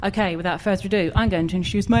Okay, without further ado, I'm going to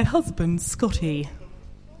introduce my husband, Scotty.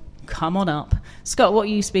 Come on up. Scott, what are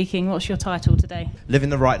you speaking? What's your title today? Living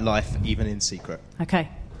the right life, even in secret. Okay.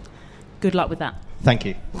 Good luck with that. Thank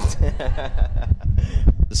you. The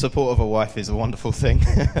support of a wife is a wonderful thing.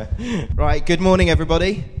 Right, good morning,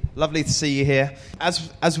 everybody. Lovely to see you here.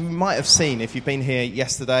 As we might have seen, if you've been here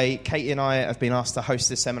yesterday, Katie and I have been asked to host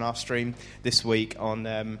this seminar stream this week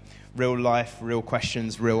on real life, real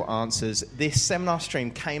questions, real answers. This seminar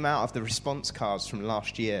stream came out of the response cards from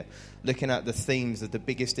last year, looking at the themes of the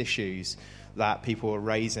biggest issues that people were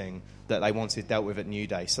raising that they wanted dealt with at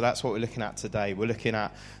Newday. So that's what we're looking at today. We're looking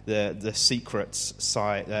at the secrets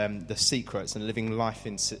side, the secrets and living life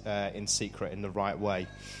in secret in the right way.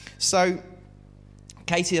 So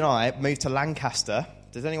Katie and I moved to Lancaster.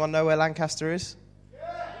 Does anyone know where Lancaster is?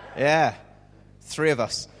 Yeah. 3 of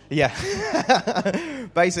us. Yeah.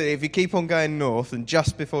 Basically, if you keep on going north and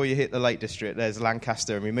just before you hit the Lake District, there's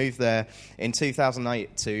Lancaster. And we moved there in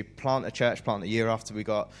 2008 to plant a church plant a year after we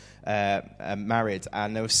got married.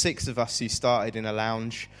 And there were 6 of us who started in a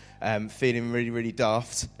lounge, feeling really, really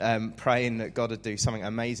daft, praying that God would do something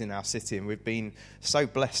amazing in our city. And we've been so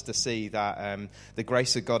blessed to see that the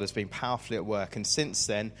grace of God has been powerfully at work. And since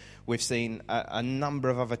then, we've seen a number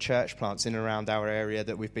of other church plants in and around our area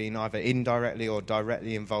that we've been either indirectly or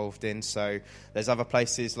directly involved in. So there's other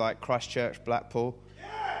places like Christchurch, Blackpool.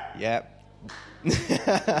 Yeah.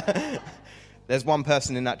 There's one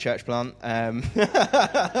person in that church plant.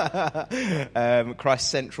 Christ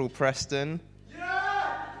Central, Preston.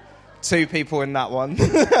 2 people in that one.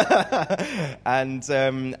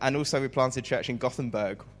 And also we planted church in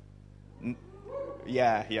Gothenburg.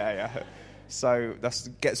 Yeah. So that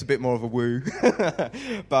gets a bit more of a woo.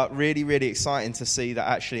 But really, really exciting to see that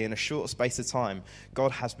actually in a short space of time,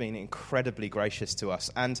 God has been incredibly gracious to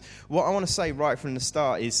us. And what I want to say right from the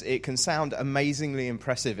start is it can sound amazingly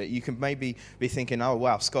impressive. You can maybe be thinking, oh,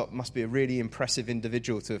 wow, Scott must be a really impressive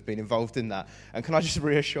individual to have been involved in that. And can I just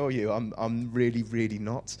reassure you, I'm really, really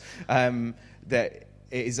not. That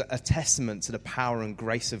it is a testament to the power and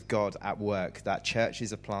grace of God at work that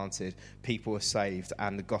churches are planted, people are saved,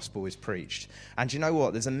 and the gospel is preached. And you know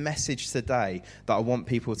what? There's a message today that I want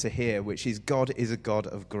people to hear, which is God is a God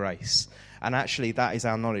of grace. And actually, that is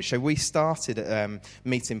our knowledge. So we started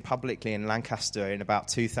meeting publicly in Lancaster in about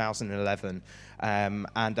 2011.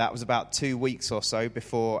 And that was about 2 weeks or so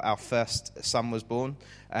before our first son was born.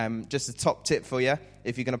 Just a top tip for you.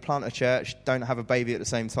 If you're going to plant a church, don't have a baby at the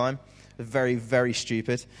same time. Very, very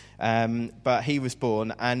stupid. But he was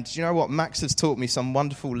born. And do you know what? Max has taught me some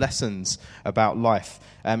wonderful lessons about life.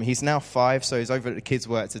 He's now 5, so he's over at the kids'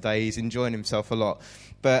 work today. He's enjoying himself a lot.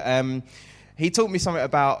 But he taught me something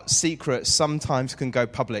about secrets sometimes can go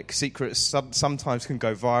public. Secrets sometimes can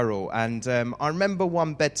go viral. And I remember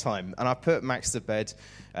one bedtime, and I put Max to bed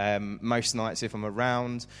most nights if I'm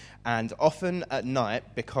around. And often at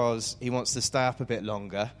night, because he wants to stay up a bit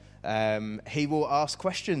longer, he will ask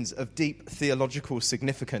questions of deep theological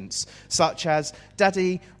significance, such as,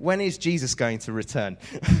 Daddy, when is Jesus going to return?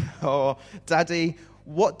 Or, Daddy,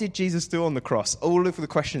 what did Jesus do on the cross? All of the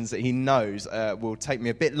questions that he knows will take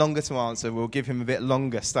me a bit longer to answer, will give him a bit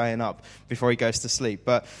longer staying up before he goes to sleep.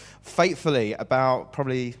 But faithfully, about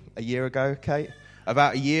probably a year ago, Kate?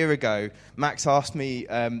 About a year ago, Max asked me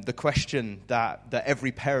the question that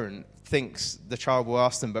every parent thinks the child will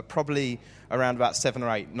ask them, but probably around about 7 or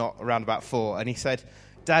 8, not around about 4. And he said,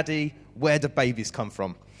 Daddy, where do babies come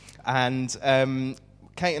from? And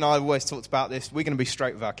Kate and I always talked about this. We're going to be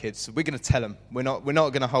straight with our kids. So we're going to tell them. We're not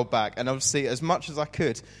going to hold back. And obviously, as much as I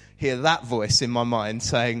could hear that voice in my mind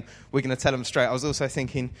saying, we're going to tell him straight, I was also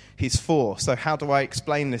thinking, he's 4. So how do I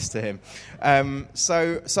explain this to him?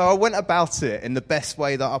 So I went about it in the best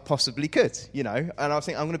way that I possibly could, you know. And I was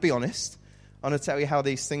thinking, I'm going to be honest. I'm going to tell you how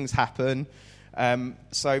these things happen.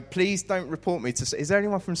 So please don't report me to... Is there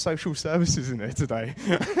anyone from social services in here today?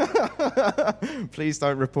 Please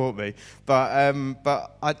don't report me. But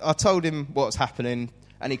I told him what's happening,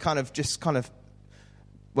 and he kind of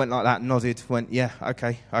went like that, nodded, went, yeah,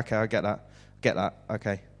 okay, I get that,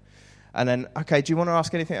 okay. And then, okay, do you want to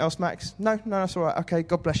ask anything else, Max? No, that's all right. Okay,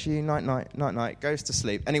 God bless you, night, goes to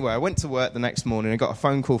sleep. Anyway, I went to work the next morning and got a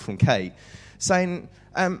phone call from Kate saying,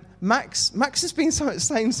 Max has been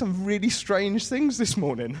saying some really strange things this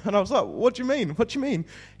morning. And I was like, what do you mean?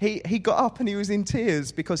 He got up and he was in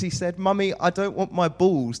tears because he said, Mummy, I don't want my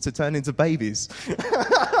balls to turn into babies.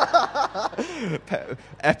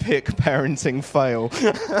 Epic parenting fail.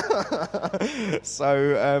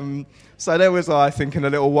 So there was I thinking a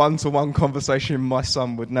little one-to-one conversation. My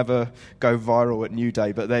son would never go viral at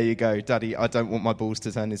Newday, but there you go. Daddy, I don't want my balls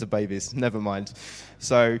to turn into babies. Never mind.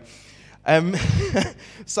 So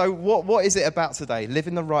So what is it about today?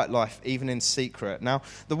 Living the right life, even in secret. Now,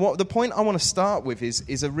 the point I want to start with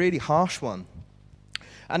is a really harsh one.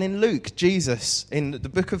 And in Luke, in the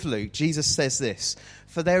book of Luke, Jesus says this: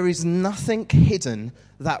 "For there is nothing hidden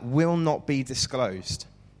that will not be disclosed,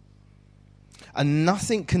 and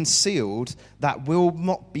nothing concealed that will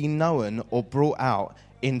not be known or brought out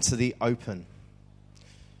into the open."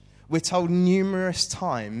 We're told numerous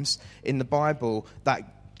times in the Bible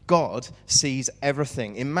that God sees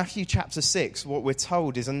everything. In Matthew chapter 6, what we're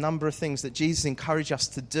told is a number of things that Jesus encouraged us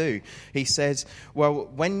to do. He says, well,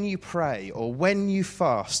 when you pray, or when you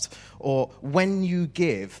fast, or when you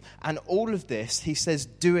give, and all of this, he says,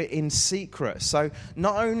 do it in secret. So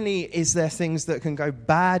not only is there things that can go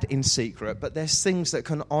bad in secret, but there's things that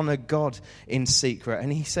can honor God in secret.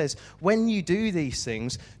 And he says, when you do these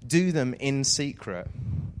things, do them in secret.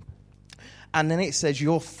 And then it says,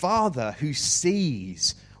 your Father who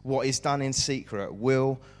sees what is done in secret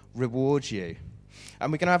will reward you.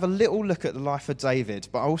 And we're going to have a little look at the life of David,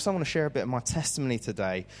 but I also want to share a bit of my testimony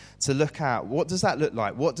today to look at what does that look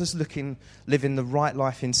like? What does living the right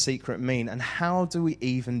life in secret mean? And how do we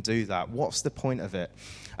even do that? What's the point of it?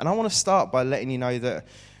 And I want to start by letting you know that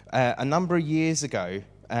a number of years ago,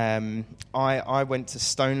 I went to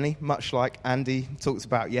Stoneleigh, much like Andy talked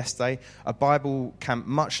about yesterday, a Bible camp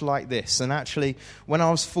much like this. And actually, when I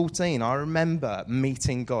was 14, I remember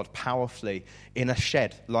meeting God powerfully in a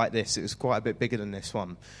shed like this. It was quite a bit bigger than this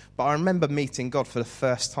one. But I remember meeting God for the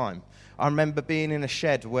first time. I remember being in a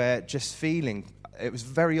shed where just feeling, it was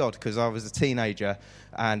very odd because I was a teenager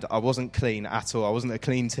and I wasn't clean at all. I wasn't a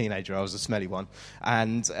clean teenager. I was a smelly one.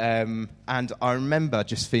 And I remember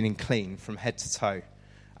just feeling clean from head to toe.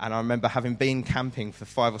 And I remember having been camping for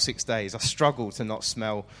 5 or 6 days. I struggle to not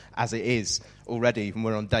smell as it is already, and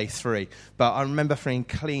we're on day 3. But I remember feeling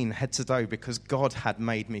clean head to toe because God had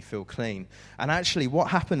made me feel clean. And actually what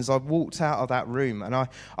happened is I walked out of that room and I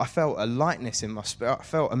felt a lightness in my spirit. I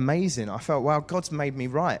felt amazing. I felt, wow, God's made me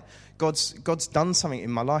right. God's done something in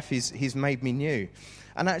my life. He's made me new.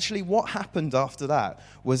 And actually what happened after that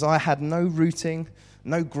was I had no rooting,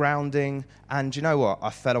 no grounding, and you know what? I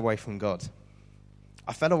fell away from God.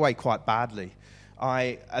 I fell away quite badly.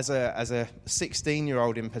 As a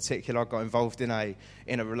 16-year-old in particular, I got involved in a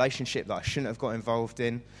relationship that I shouldn't have got involved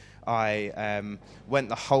in. I went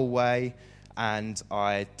the whole way, and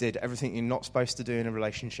I did everything you're not supposed to do in a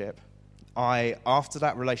relationship. After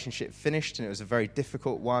that relationship finished, and it was a very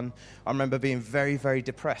difficult one, I remember being very, very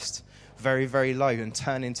depressed, very, very low, and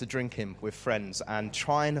turning to drinking with friends and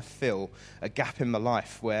trying to fill a gap in my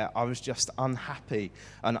life where I was just unhappy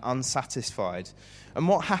and unsatisfied. And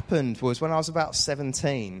what happened was when I was about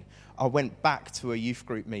 17, I went back to a youth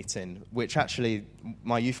group meeting, which actually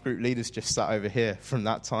my youth group leaders just sat over here from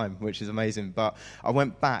that time, which is amazing. But I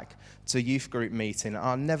went back to a youth group meeting, and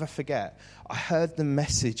I'll never forget, I heard the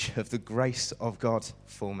message of the grace of God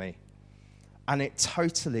for me. And it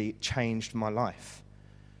totally changed my life.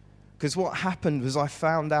 Because what happened was I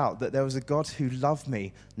found out that there was a God who loved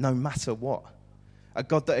me no matter what. A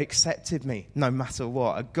God that accepted me no matter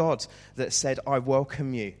what. A God that said, I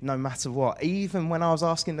welcome you no matter what. Even when I was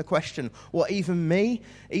asking the question, what, even me?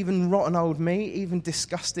 Even rotten old me? Even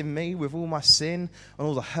disgusting me with all my sin and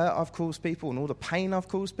all the hurt I've caused people and all the pain I've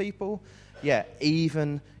caused people? Yeah,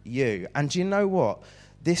 even you. And do you know what?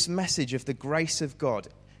 This message of the grace of God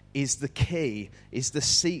is the key, is the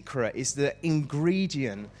secret, is the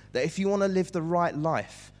ingredient that if you want to live the right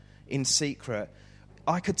life in secret,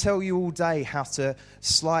 I could tell you all day how to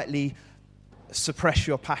slightly suppress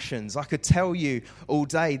your passions. I could tell you all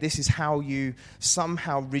day this is how you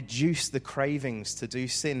somehow reduce the cravings to do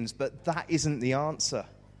sins, but that isn't the answer.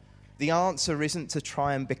 The answer isn't to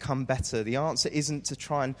try and become better. The answer isn't to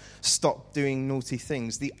try and stop doing naughty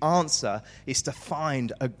things. The answer is to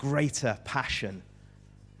find a greater passion.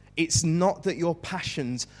 It's not that your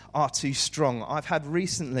passions are too strong. I've had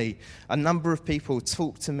recently a number of people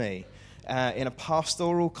talk to me in a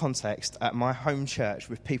pastoral context at my home church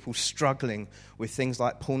with people struggling with things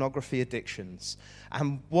like pornography addictions.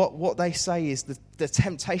 And what they say is the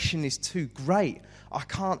temptation is too great. I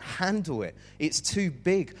can't handle it. It's too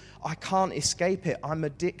big. I can't escape it. I'm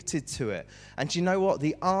addicted to it. And do you know what?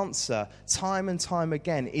 The answer, time and time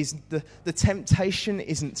again, is the temptation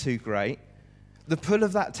isn't too great. The pull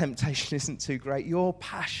of that temptation isn't too great. Your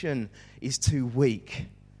passion is too weak.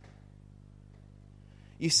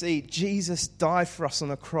 You see, Jesus died for us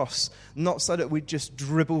on a cross, not so that we'd just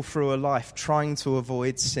dribble through a life trying to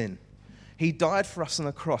avoid sin. He died for us on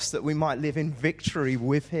a cross that we might live in victory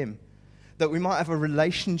with him, that we might have a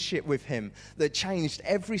relationship with him that changed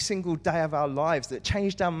every single day of our lives, that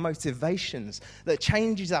changed our motivations, that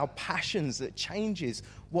changes our passions, that changes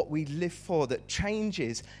what we live for, that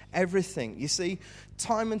changes everything. You see,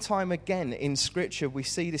 time and time again in Scripture, we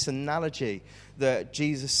see this analogy that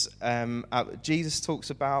Jesus talks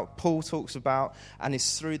about, Paul talks about, and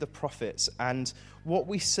is through the prophets. And what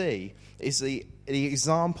we see is the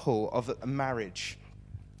example of a marriage.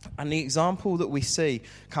 And the example that we see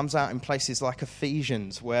comes out in places like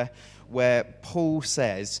Ephesians, where Paul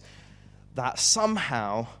says that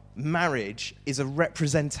somehow marriage is a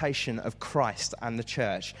representation of Christ and the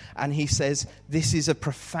church. And he says this is a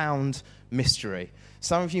profound mystery.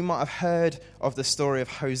 Some of you might have heard of the story of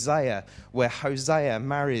Hosea, where Hosea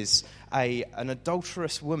marries an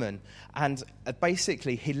adulterous woman, and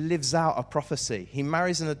basically he lives out a prophecy. He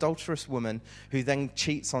marries an adulterous woman who then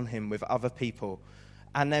cheats on him with other people.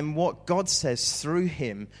 And then what God says through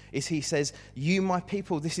him is he says, you, my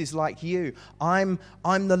people, this is like you. I'm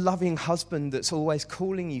the loving husband that's always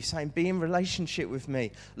calling you, saying, be in relationship with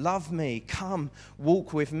me, love me, come,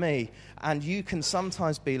 walk with me. And you can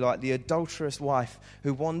sometimes be like the adulterous wife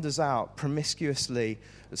who wanders out promiscuously,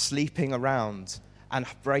 sleeping around and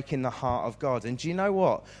breaking the heart of God. And do you know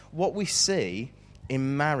what? What we see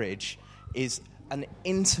in marriage is an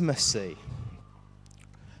intimacy.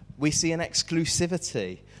 We see an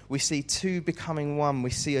exclusivity. We see two becoming one.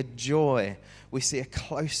 We see a joy. We see a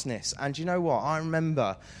closeness. And do you know what? I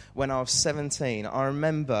remember when I was 17, I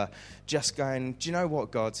remember just going, do you know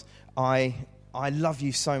what, God? I love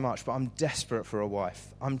you so much, but I'm desperate for a wife.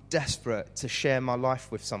 I'm desperate to share my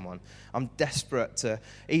life with someone. I'm desperate to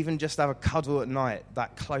even just have a cuddle at night,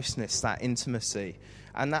 that closeness, that intimacy.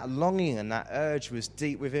 And that longing and that urge was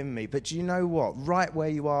deep within me. But do you know what? Right where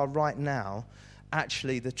you are right now,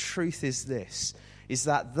 actually, the truth is this, is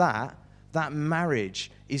that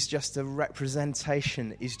marriage is just a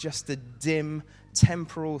representation, is just a dim,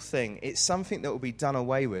 temporal thing. It's something that will be done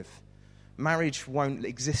away with. Marriage won't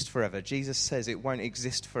exist forever. Jesus says it won't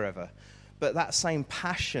exist forever. But that same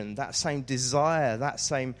passion, that same desire, that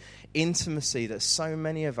same intimacy that so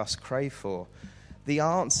many of us crave for, the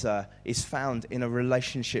answer is found in a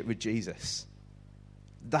relationship with Jesus.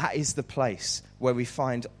 That is the place where we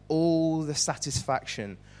find all the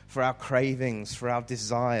satisfaction for our cravings, for our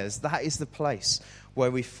desires. That is the place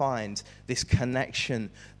where we find this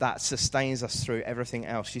connection that sustains us through everything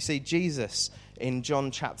else. You see, Jesus in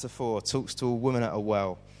John chapter 4 talks to a woman at a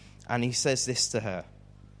well, and he says this to her.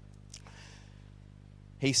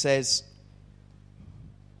 He says,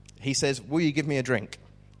 will you give me a drink?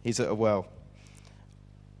 He's at a well.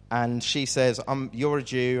 And she says, you're a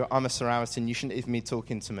Jew, I'm a Samaritan, you shouldn't even be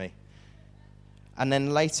talking to me. And then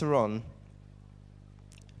later on,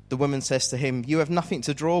 the woman says to him, you have nothing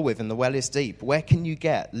to draw with and the well is deep. Where can you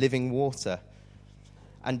get living water?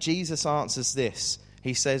 And Jesus answers this.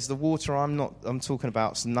 He says, the water I'm talking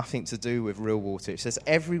about is nothing to do with real water. It says,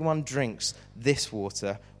 everyone drinks this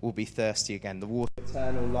water will be thirsty again, the water of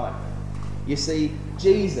eternal life. You see,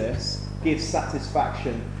 Jesus gives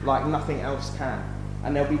satisfaction like nothing else can.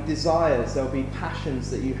 And there'll be desires, there'll be passions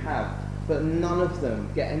that you have, but none of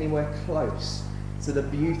them get anywhere close to the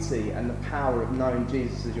beauty and the power of knowing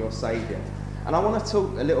Jesus as your Saviour. And I want to talk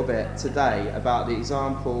a little bit today about the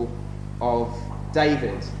example of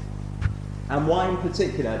David, and why in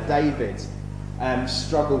particular David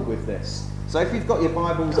struggled with this. So if you've got your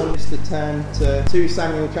Bibles on, just to turn to 2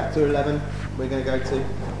 Samuel chapter 11, we're going to go to.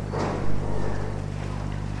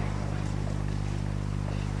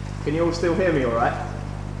 Can you all still hear me all right?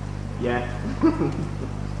 Yeah.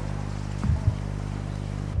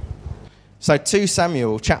 So 2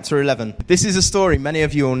 Samuel chapter 11. This is a story many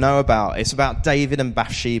of you will know about. It's about David and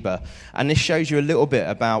Bathsheba. And this shows you a little bit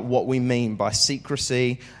about what we mean by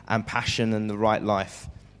secrecy and passion and the right life.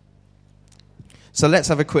 So let's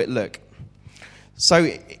have a quick look. So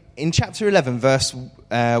in chapter 11, verse 1,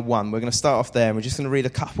 we're going to start off there and we're just going to read a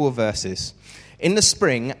couple of verses. In the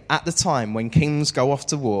spring, at the time when kings go off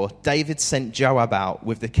to war, David sent Joab out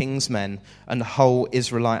with the king's men and the whole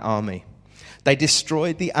Israelite army. They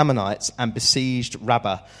destroyed the Ammonites and besieged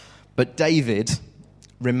Rabbah, but David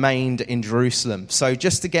remained in Jerusalem. So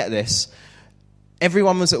just to get this,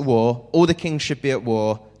 everyone was at war, all the kings should be at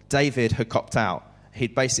war, David had copped out.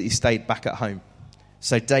 He'd basically stayed back at home.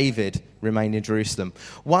 So David remained in Jerusalem.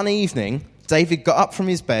 One evening, David got up from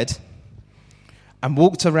his bed and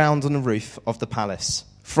walked around on the roof of the palace.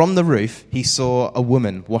 From the roof, he saw a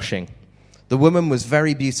woman washing. The woman was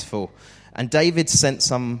very beautiful, and David sent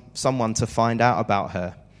someone to find out about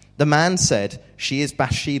her. The man said, she is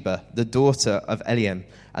Bathsheba, the daughter of Eliam,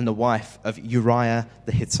 and the wife of Uriah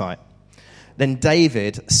the Hittite. Then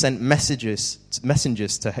David sent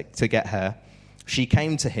messengers to get her. She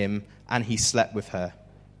came to him, and he slept with her.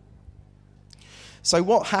 So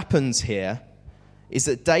what happens here is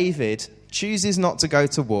that David chooses not to go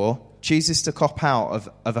to war, chooses to cop out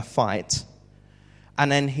of a fight,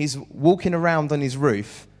 and then he's walking around on his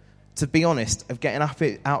roof, to be honest, of getting up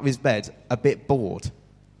out of his bed a bit bored.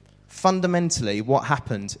 Fundamentally, what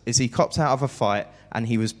happened is he copped out of a fight and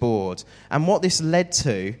he was bored. And what this led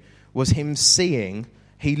to was him seeing,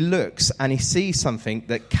 he looks and he sees something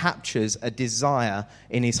that captures a desire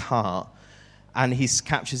in his heart, and he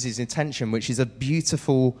captures his attention, which is a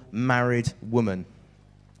beautiful married woman.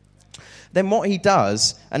 Then what he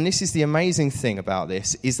does, and this is the amazing thing about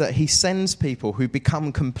this, is that he sends people who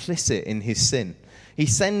become complicit in his sin. He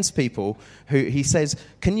sends people who he says,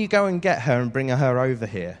 can you go and get her and bring her over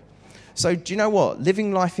here? So do you know what?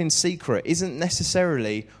 Living life in secret isn't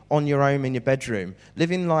necessarily on your own in your bedroom.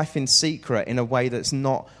 Living life in secret in a way that's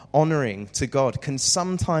not honouring to God can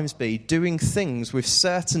sometimes be doing things with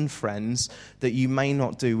certain friends that you may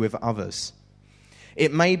not do with others.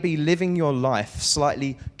 It may be living your life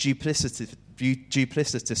slightly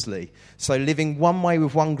duplicitously. So living one way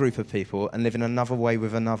with one group of people and living another way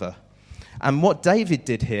with another. And what David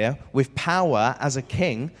did here, with power as a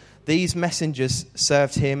king, these messengers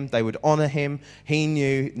served him, they would honour him, he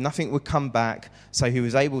knew nothing would come back, so he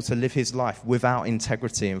was able to live his life without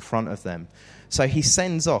integrity in front of them. So he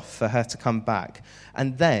sends off for her to come back,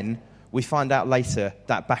 and then we find out later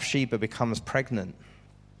that Bathsheba becomes pregnant.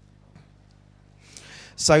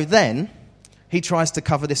 So then he tries to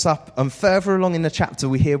cover this up, and further along in the chapter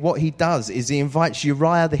we hear what he does is he invites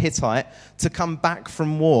Uriah the Hittite to come back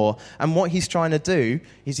from war, and what he's trying to do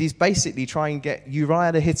is he's basically trying to get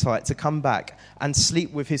Uriah the Hittite to come back and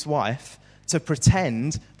sleep with his wife to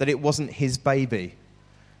pretend that it wasn't his baby.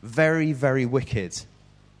 Very, very wicked.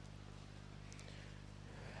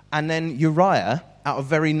 And then Uriah, out of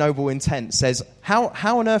very noble intent, says, how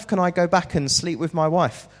on earth can I go back and sleep with my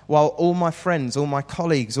wife while all my friends, all my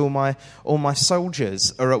colleagues, all my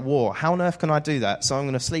soldiers are at war? How on earth can I do that? So I'm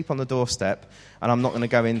going to sleep on the doorstep and I'm not going to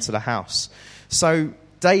go into the house. So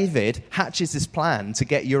David hatches this plan to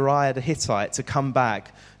get Uriah the Hittite to come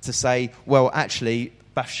back to say, well, actually,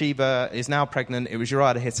 Bathsheba is now pregnant. It was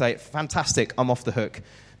Uriah the Hittite. Fantastic. I'm off the hook.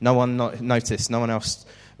 No one noticed. No one else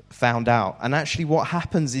found out. And actually what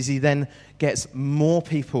happens is he then gets more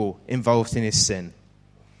people involved in his sin.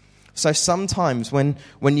 So sometimes when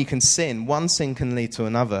you can sin, one sin can lead to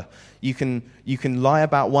another. You can lie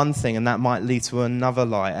about one thing and that might lead to another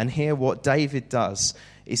lie. And here what David does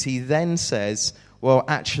is he then says, well,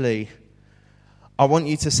 actually, I want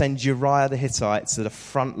you to send Uriah the Hittite to the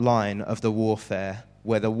front line of the warfare,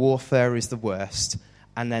 where the warfare is the worst,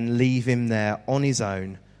 and then leave him there on his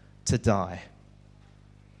own to die.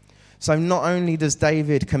 So not only does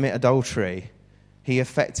David commit adultery, he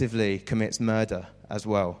effectively commits murder as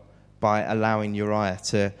well by allowing Uriah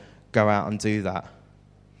to go out and do that.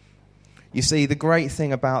 You see, the great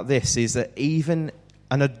thing about this is that even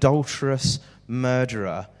an adulterous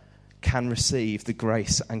murderer can receive the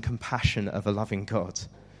grace and compassion of a loving God.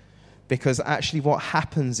 Because actually what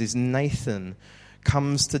happens is Nathan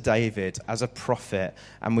comes to David as a prophet,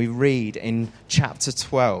 and we read in chapter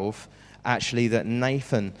 12 actually that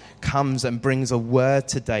Nathan comes and brings a word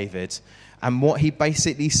to David, and what he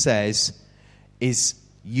basically says is,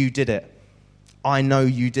 you did it. I know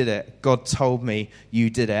you did it. God told me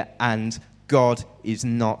you did it, and God is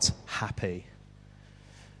not happy.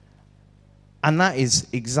 And that is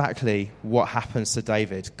exactly what happens to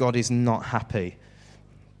David. God is not happy.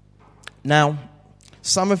 Now,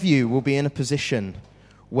 some of you will be in a position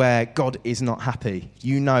where God is not happy.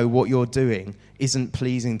 You know what you're doing isn't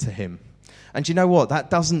pleasing to him. And you know what? That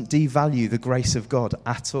doesn't devalue the grace of God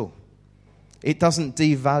at all. It doesn't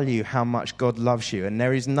devalue how much God loves you. And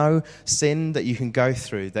there is no sin that you can go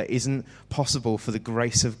through that isn't possible for the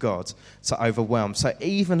grace of God to overwhelm. So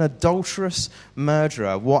even adulterous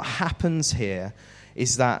murderer, what happens here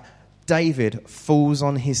is that David falls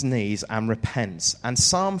on his knees and repents. And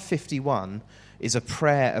Psalm 51 is a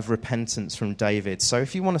prayer of repentance from David. So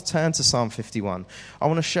if you want to turn to Psalm 51, I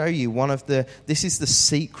want to show you this is the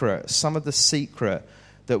secret, some of the secret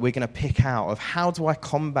that we're going to pick out of how do I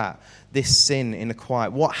combat this sin in the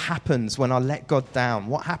quiet? What happens when I let God down?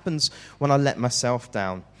 What happens when I let myself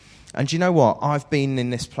down? And you know what? I've been in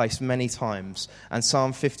this place many times, and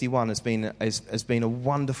Psalm 51 has been a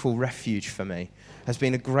wonderful refuge for me, has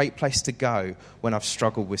been a great place to go when I've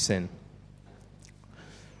struggled with sin.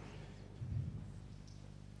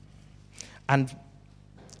 And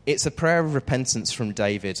it's a prayer of repentance from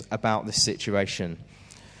David about this situation.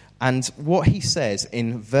 And what he says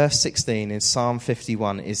in verse 16 in Psalm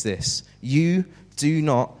 51 is this: "You do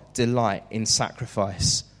not delight in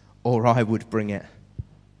sacrifice, or I would bring it."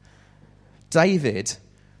 David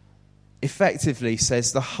effectively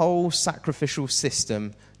says the whole sacrificial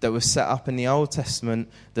system that was set up in the Old Testament,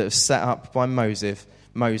 that was set up by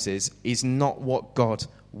Moses, is not what God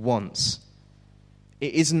wants.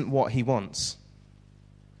 It isn't what he wants.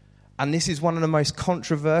 And this is one of the most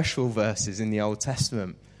controversial verses in the Old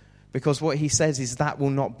Testament, because what he says is that will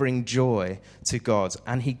not bring joy to God.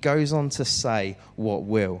 And he goes on to say what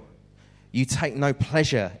will. "You take no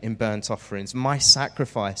pleasure in burnt offerings. My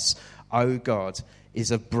sacrifice, O God, is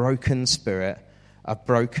a broken spirit, a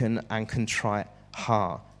broken and contrite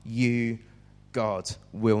heart. You, God,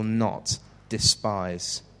 will not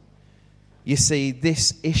despise." You see,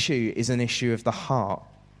 this issue is an issue of the heart.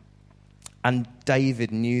 And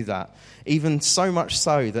David knew that. Even so much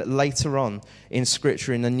so that later on in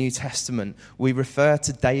Scripture in the New Testament, we refer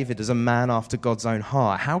to David as a man after God's own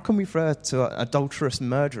heart. How can we refer to an adulterous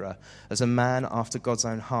murderer as a man after God's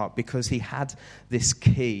own heart? Because he had this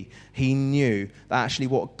key. He knew that actually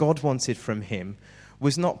what God wanted from him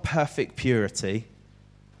was not perfect purity,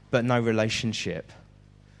 but no relationship.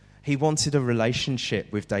 He wanted a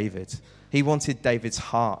relationship with David. He wanted David's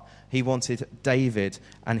heart. He wanted David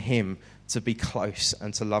and him to be close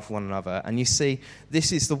and to love one another. And you see,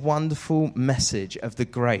 this is the wonderful message of the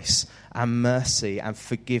grace and mercy and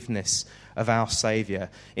forgiveness of our Saviour.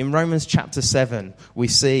 In Romans chapter 7, we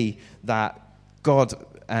see that God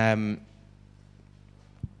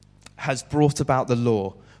has brought about the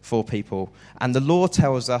law for people. And the law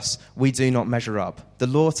tells us we do not measure up. The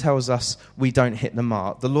law tells us we don't hit the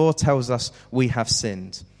mark. The law tells us we have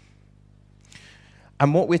sinned.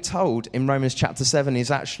 And what we're told in Romans chapter 7 is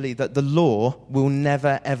actually that the law will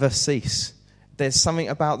never, ever cease. There's something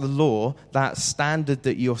about the law, that standard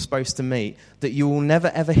that you're supposed to meet, that you will never,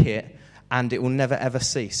 ever hit, and it will never, ever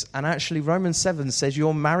cease. And actually, Romans 7 says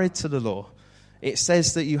you're married to the law. It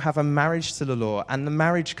says that you have a marriage to the law, and the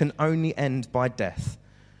marriage can only end by death.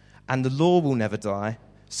 And the law will never die,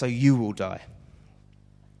 so you will die.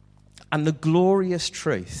 And the glorious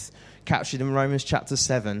truth captured in Romans chapter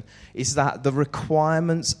 7 is that the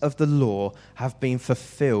requirements of the law have been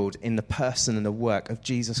fulfilled in the person and the work of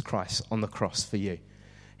Jesus Christ on the cross for you.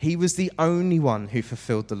 He was the only one who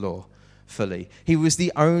fulfilled the law fully. He was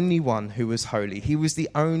the only one who was holy. He was the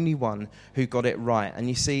only one who got it right. And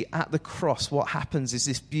you see, at the cross, what happens is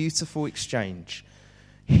this beautiful exchange.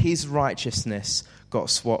 His righteousness got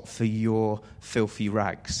swapped for your filthy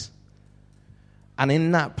rags. And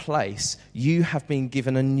in that place, you have been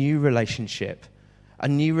given a new relationship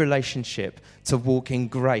to walk in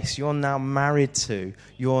grace. You're now married to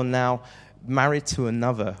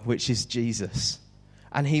another, which is Jesus.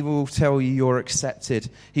 And he will tell you you're accepted.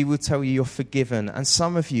 He will tell you you're forgiven. And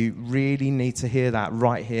some of you really need to hear that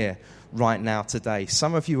right here, right now, today.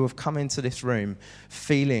 Some of you have come into this room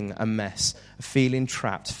feeling a mess, feeling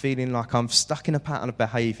trapped, feeling like I'm stuck in a pattern of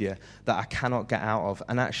behavior that I cannot get out of.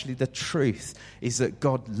 And actually the truth is that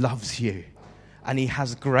God loves you and he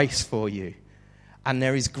has grace for you. And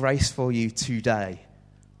there is grace for you today.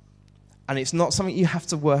 And it's not something you have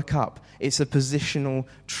to work up. It's a positional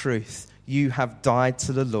truth. You have died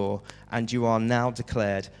to the law and you are now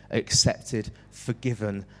declared accepted,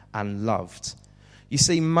 forgiven, and loved. You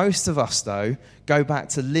see, most of us, though, go back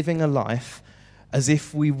to living a life as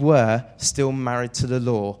if we were still married to the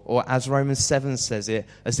law, or as Romans 7 says it,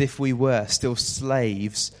 as if we were still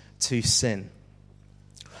slaves to sin.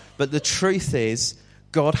 But the truth is,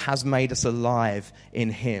 God has made us alive in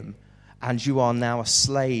him, and you are now a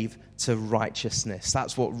slave to righteousness.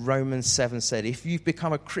 That's what Romans 7 said. If you've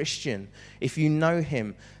become a Christian, if you know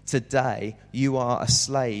him today, you are a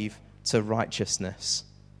slave to righteousness.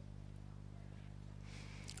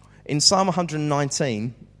 In Psalm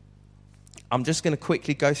 119, I'm just going to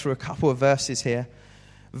quickly go through a couple of verses here.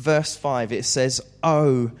 Verse 5, it says,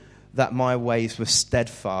 "Oh, that my ways were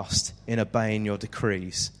steadfast in obeying your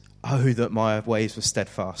decrees." Oh, that my ways were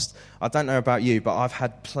steadfast. I don't know about you, but I've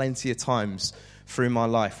had plenty of times through my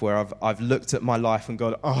life where I've looked at my life and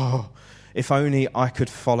gone, oh, if only I could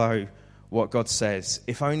follow what God says.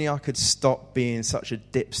 If only I could stop being such a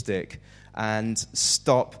dipstick and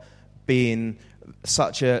stop being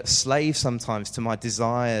such a slave sometimes to my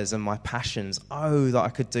desires and my passions. Oh, that I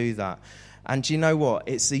could do that. And do you know what?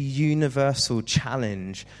 It's a universal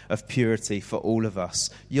challenge of purity for all of us.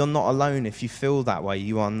 You're not alone if you feel that way.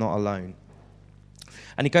 You are not alone.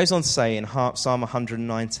 And he goes on to say in Psalm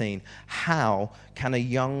 119, how can a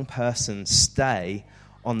young person stay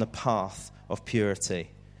on the path of purity?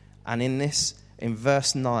 And in this in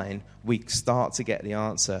verse 9, we start to get the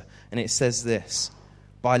answer. And it says this: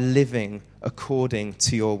 by living according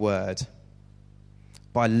to your word.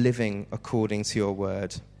 By living according to your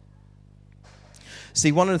word.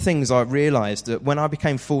 See, one of the things I realised that when I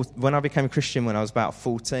became a Christian when I was about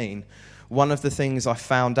 14, one of the things I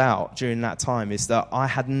found out during that time is that I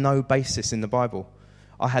had no basis in the Bible.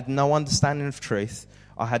 I had no understanding of truth.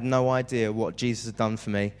 I had no idea what Jesus had done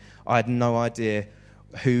for me. I had no idea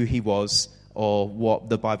who he was or what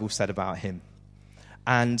the Bible said about him.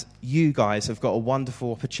 And you guys have got a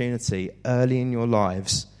wonderful opportunity early in your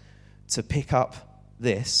lives to pick up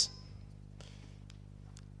this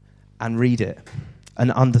and read it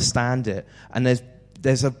and understand it. And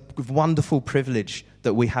there's a wonderful privilege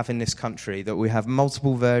that we have in this country, that we have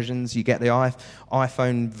multiple versions. You get the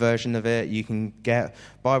iPhone version of it. You can get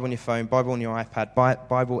Bible on your phone, Bible on your iPad,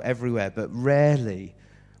 Bible everywhere. But rarely,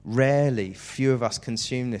 few of us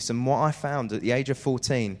consume this. And what I found at the age of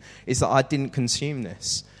 14 is that I didn't consume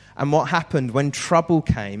this. And what happened when trouble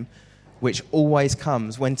came, which always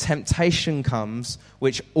comes, when temptation comes,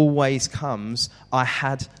 which always comes, I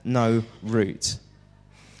had no root.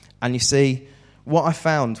 And you see, what I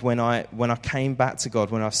found when I came back to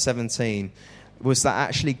God when I was 17 was that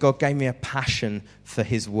actually God gave me a passion for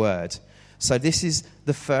his word. So this is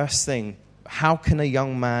the first thing. How can a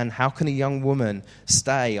young man, how can a young woman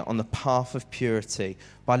stay on the path of purity?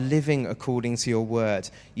 By living according to your word.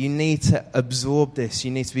 You need to absorb this.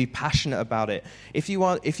 You need to be passionate about it. If you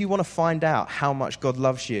want to find out how much God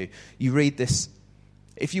loves you, you read this.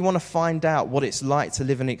 If you want to find out what it's like to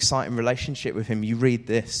live an exciting relationship with him, you read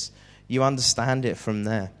this. You understand it from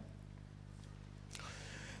there.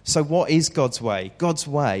 So what is God's way? God's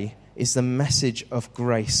way is the message of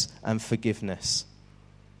grace and forgiveness.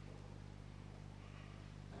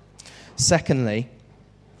 Secondly,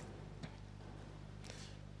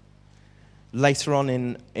 later on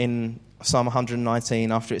in Psalm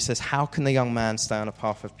 119, after it says, how can the young man stay on a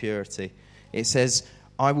path of purity? It says,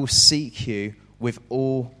 I will seek you with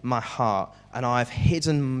all my heart, and I've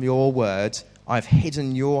hidden your word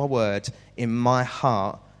in my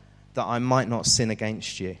heart that I might not sin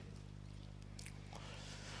against you.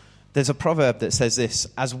 There's a proverb that says this: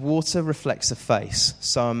 as water reflects a face,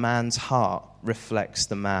 so a man's heart reflects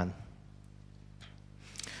the man.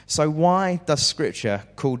 So why does Scripture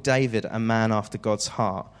call David a man after God's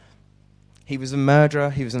heart? He was a murderer,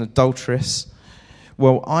 he was an adulteress.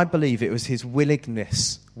 Well, I believe it was his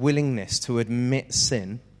willingness to admit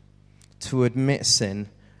sin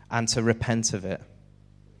and to repent of it.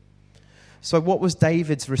 So what was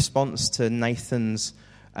David's response to Nathan's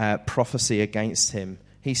prophecy against him?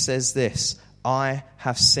 He says this: I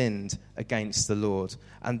have sinned against the Lord.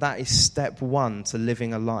 And that is step one to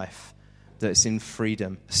living a life that's in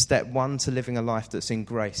freedom. Step one to living a life that's in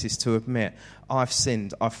grace is to admit, I've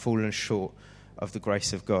sinned, I've fallen short of the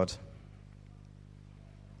grace of God.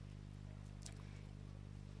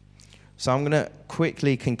 So I'm going to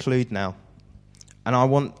quickly conclude now. And I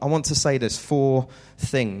want to say there's 4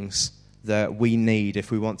 things that we need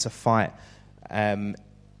if we want to fight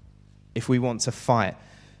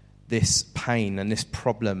this pain and this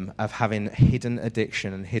problem of having hidden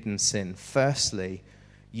addiction and hidden sin. Firstly,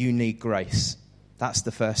 you need grace. That's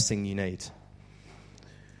the first thing you need.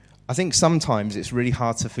 I think sometimes it's really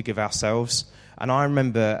hard to forgive ourselves. And I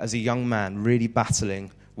remember as a young man really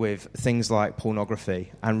battling with things like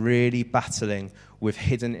pornography and really battling with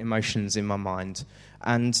hidden emotions in my mind.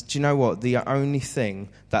 And do you know what? The only thing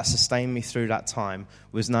that sustained me through that time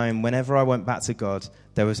was knowing whenever I went back to God,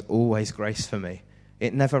 there was always grace for me.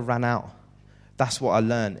 It never ran out. That's what I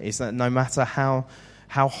learned, is that no matter how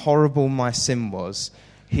horrible my sin was,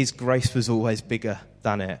 his grace was always bigger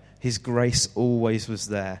than it. His grace always was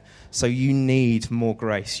there. So you need more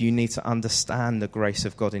grace. You need to understand the grace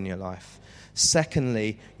of God in your life.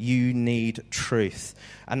 Secondly, you need truth.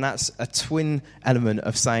 And that's a twin element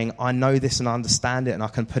of saying, I know this and I understand it and I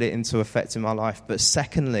can put it into effect in my life. But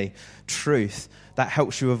secondly, truth, that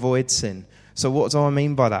helps you avoid sin. So what do I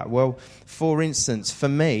mean by that? Well, for instance, for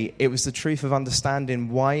me, it was the truth of understanding,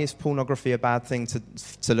 why is pornography a bad thing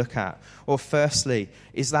to look at? Or firstly,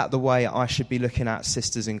 is that the way I should be looking at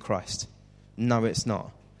sisters in Christ? No, it's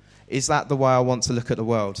not. Is that the way I want to look at the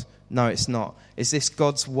world? No, it's not. Is this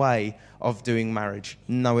God's way of doing marriage?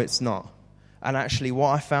 No, it's not. And actually what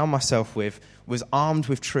I found myself with was armed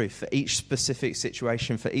with truth for each specific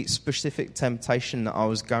situation, for each specific temptation that I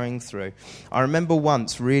was going through. I remember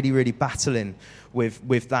once really, really battling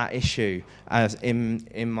with that issue as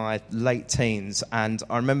in my late teens, and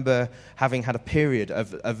I remember having had a period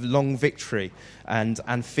of long victory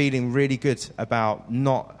and feeling really good about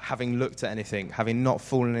not having looked at anything, having not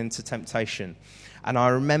fallen into temptation. And I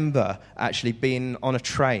remember actually being on a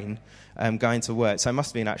train going to work. So it must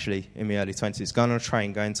have been actually in my early 20s, going on a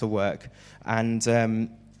train, going to work. And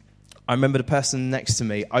I remember the person next to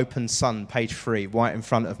me, open sun, page 3, right in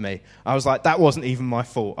front of me. I was like, that wasn't even my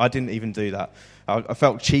fault. I didn't even do that. I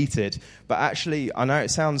felt cheated. But actually, I know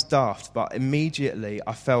it sounds daft, but immediately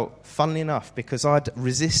I felt, funnily enough, because I'd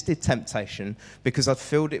resisted temptation, because I'd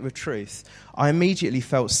filled it with truth, I immediately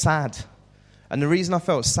felt sad. And the reason I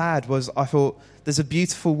felt sad was I thought, there's a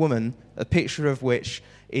beautiful woman, a picture of which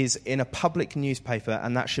is in a public newspaper,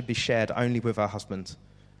 and that should be shared only with her husband.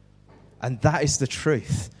 And that is the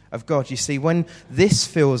truth of God. You see, when this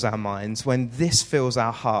fills our minds, when this fills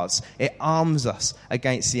our hearts, it arms us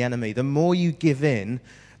against the enemy. The more you give in,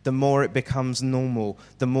 the more it becomes normal,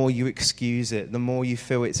 the more you excuse it, the more you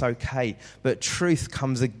feel it's okay. But truth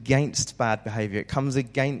comes against bad behavior. It comes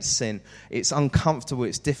against sin. It's uncomfortable,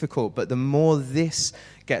 it's difficult. But the more this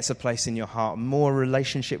gets a place in your heart, more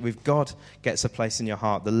relationship with God gets a place in your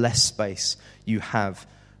heart, the less space you have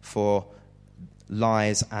for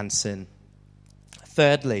lies and sin.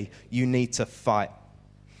 Thirdly, you need to fight.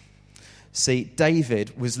 See,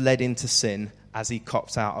 David was led into sin as he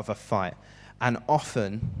copped out of a fight. And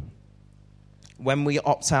often, when we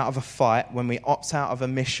opt out of a fight, when we opt out of a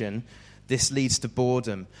mission, this leads to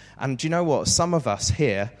boredom. And do you know what? Some of us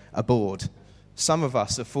here are bored. Some of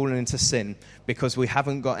us have fallen into sin because we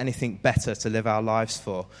haven't got anything better to live our lives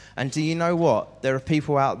for. And do you know what? There are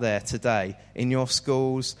people out there today, in your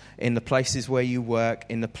schools, in the places where you work,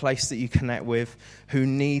 in the place that you connect with, who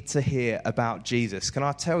need to hear about Jesus. Can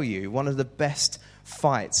I tell you, one of the best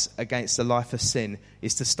fights against the life of sin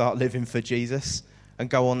is to start living for Jesus and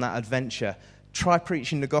go on that adventure. Try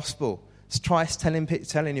preaching the gospel. Try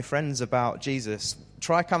telling your friends about Jesus.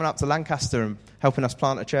 Try coming up to Lancaster and helping us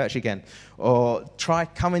plant a church again. Or try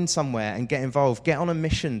coming somewhere and get involved. Get on a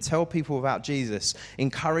mission. Tell people about Jesus.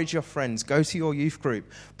 Encourage your friends. Go to your youth group.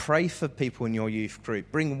 Pray for people in your youth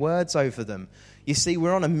group. Bring words over them. You see,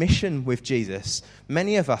 we're on a mission with Jesus.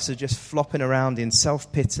 Many of us are just flopping around in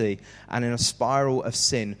self-pity and in a spiral of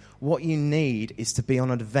sin. What you need is to be on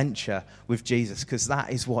an adventure with Jesus, because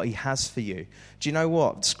that is what he has for you. Do you know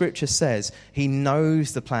what? Scripture says he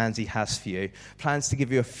knows the plans he has for you, plans to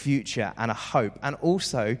give you a future and a hope. And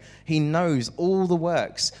also, he knows all the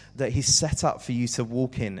works that he's set up for you to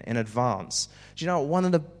walk in advance. Do you know what? One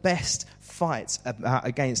of the best fights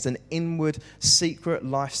against an inward, secret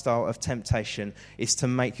lifestyle of temptation is to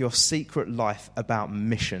make your secret life about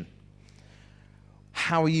mission.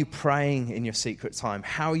 How are you praying in your secret time?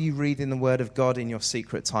 How are you reading the Word of God in your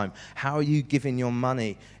secret time? How are you giving your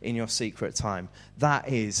money in your secret time? That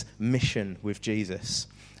is mission with Jesus.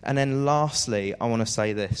 And then lastly, I want to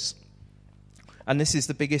say this. And this is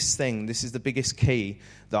the biggest thing, this is the biggest key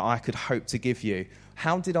that I could hope to give you.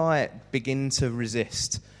 How did I begin to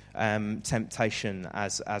resist temptation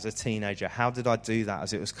as a teenager? How did I do that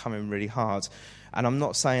as it was coming really hard? And I'm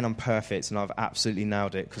not saying I'm perfect and I've absolutely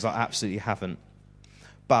nailed it, because I absolutely haven't.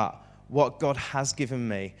 But what God has given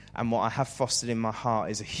me and what I have fostered in my heart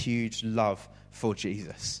is a huge love for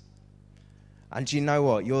Jesus. And do you know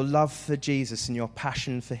what? Your love for Jesus and your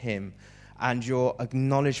passion for him and your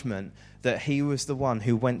acknowledgement that he was the one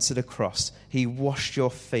who went to the cross. He washed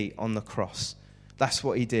your feet on the cross. That's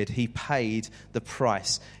what he did. He paid the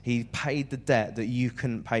price. He paid the debt that you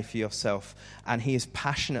couldn't pay for yourself. And he is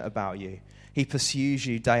passionate about you. He pursues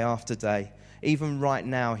you day after day. Even right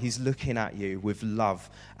now, he's looking at you with love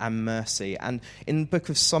and mercy. And in the book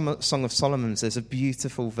of Song of Solomon, there's a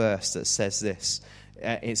beautiful verse that says this.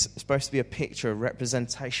 It's supposed to be a picture, a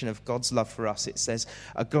representation of God's love for us. It says,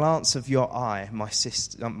 a glance of your eye, my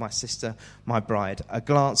sister, my bride, a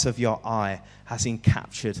glance of your eye has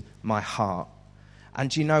encaptured my heart. And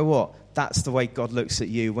do you know what? That's the way God looks at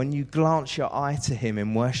you. When you glance your eye to him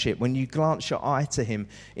in worship, when you glance your eye to him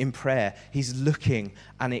in prayer, he's looking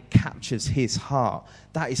and it captures his heart.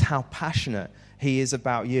 That is how passionate he is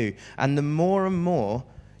about you. And the more and more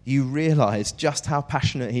you realize just how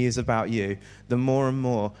passionate he is about you, the more and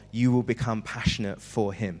more you will become passionate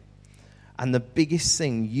for him. And the biggest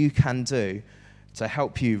thing you can do to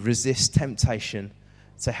help you resist temptation,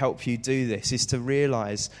 to help you do this, is to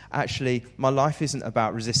realize, actually, my life isn't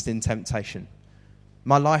about resisting temptation.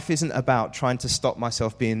 My life isn't about trying to stop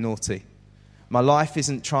myself being naughty. My life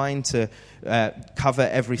isn't trying to cover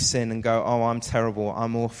every sin and go, oh, I'm terrible,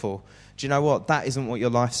 I'm awful. Do you know what? That isn't what your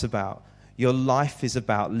life's about. Your life is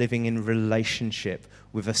about living in relationship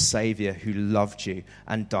with a Saviour who loved you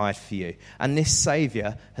and died for you. And this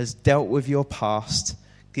Saviour has dealt with your past,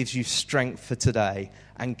 gives you strength for today,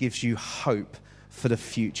 and gives you hope for the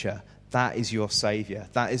future. That is your Saviour.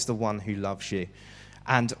 That is the one who loves you.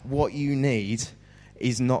 And what you need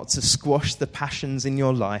is not to squash the passions in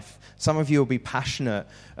your life. Some of you will be passionate.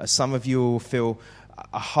 Some of you will feel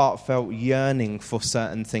a heartfelt yearning for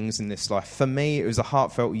certain things in this life. For me, it was a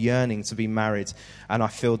heartfelt yearning to be married, and I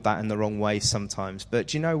filled that in the wrong way sometimes. But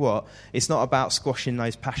do you know what? It's not about squashing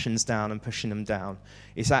those passions down and pushing them down.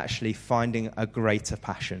 It's actually finding a greater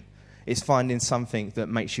passion. It's finding something that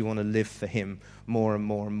makes you want to live for him more and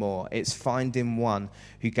more and more. It's finding one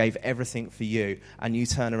who gave everything for you, and you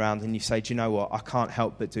turn around and you say, do you know what? I can't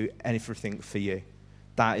help but do everything for you.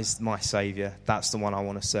 That is my Saviour. That's the one I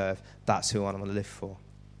want to serve. That's who I want to live for.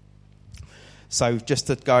 So just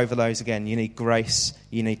to go over those again, you need grace,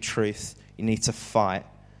 you need truth, you need to fight,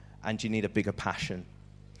 and you need a bigger passion.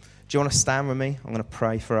 Do you want to stand with me? I'm going to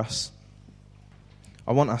pray for us.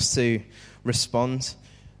 I want us to respond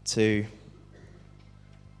to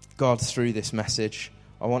God through this message.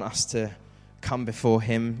 I want us to come before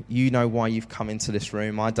him. You know why you've come into this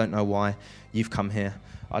room. I don't know why you've come here.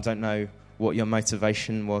 I don't know what your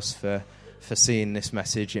motivation was for seeing this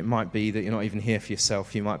message. It might be that you're not even here for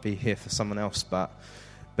yourself. You might be here for someone else, but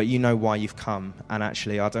you know why you've come. And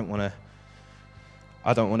actually, I don't want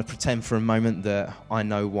to pretend for a moment that I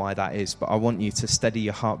know why that is, but I want you to steady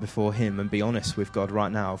your heart before him and be honest with God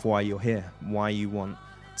right now of why you're here, why you want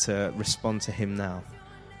to respond to him now.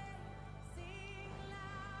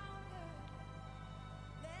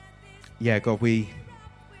 Yeah, God, we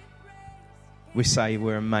say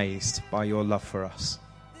we're amazed by your love for us.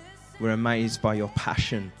 We're amazed by your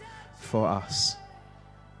passion for us.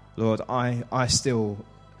 Lord, I'm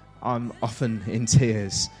often in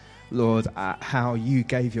tears, Lord, at how you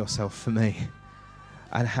gave yourself for me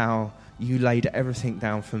and how you laid everything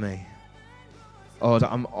down for me. Lord,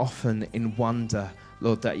 I'm often in wonder,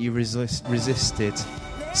 Lord, that you resisted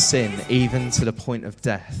sin even to the point of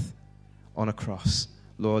death on a cross.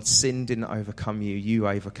 Lord, sin didn't overcome you. You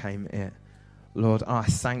overcame it. Lord, I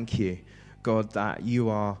thank you, God, that you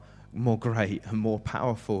are more great and more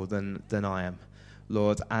powerful than I am.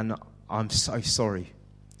 Lord, and I'm so sorry,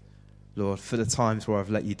 Lord, for the times where I've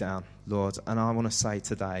let you down, Lord. And I want to say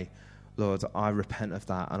today, Lord, I repent of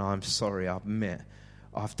that, and I'm sorry. I admit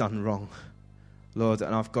I've done wrong, Lord,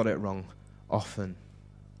 and I've got it wrong often.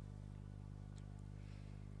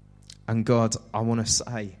 And God, I want to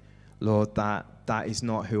say, Lord, that is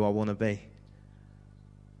not who I want to be.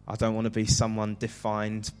 I don't want to be someone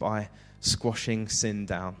defined by squashing sin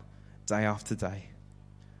down day after day.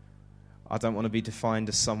 I don't want to be defined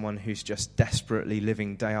as someone who's just desperately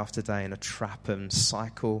living day after day in a trap and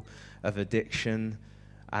cycle of addiction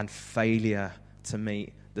and failure to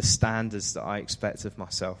meet the standards that I expect of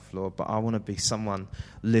myself, Lord. But I want to be someone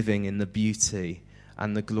living in the beauty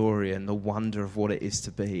and the glory and the wonder of what it is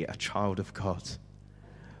to be a child of God.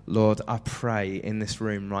 Lord, I pray in this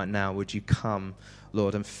room right now, would you come,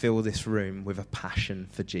 Lord, and fill this room with a passion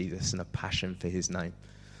for Jesus and a passion for his name.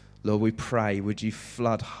 Lord, we pray, would you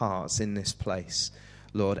flood hearts in this place.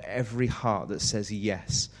 Lord, every heart that says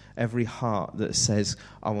yes, every heart that says,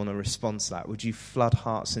 I want to respond to that, would you flood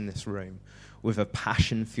hearts in this room with a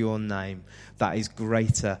passion for your name that is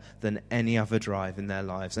greater than any other drive in their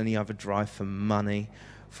lives, any other drive for money,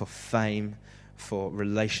 for fame, for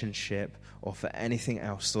relationship, or for anything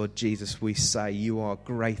else. Lord Jesus, we say you are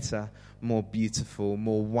greater, more beautiful,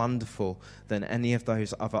 more wonderful than any of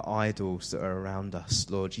those other idols that are around us.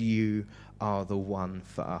 Lord, you are the one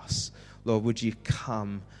for us. Lord, would you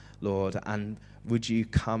come, Lord, and would you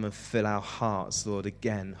come and fill our hearts, Lord,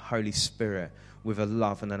 again, Holy Spirit, with a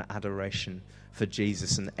love and an adoration for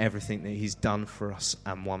Jesus and everything that he's done for us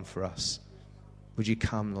and won for us. Would you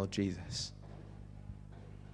come, Lord Jesus?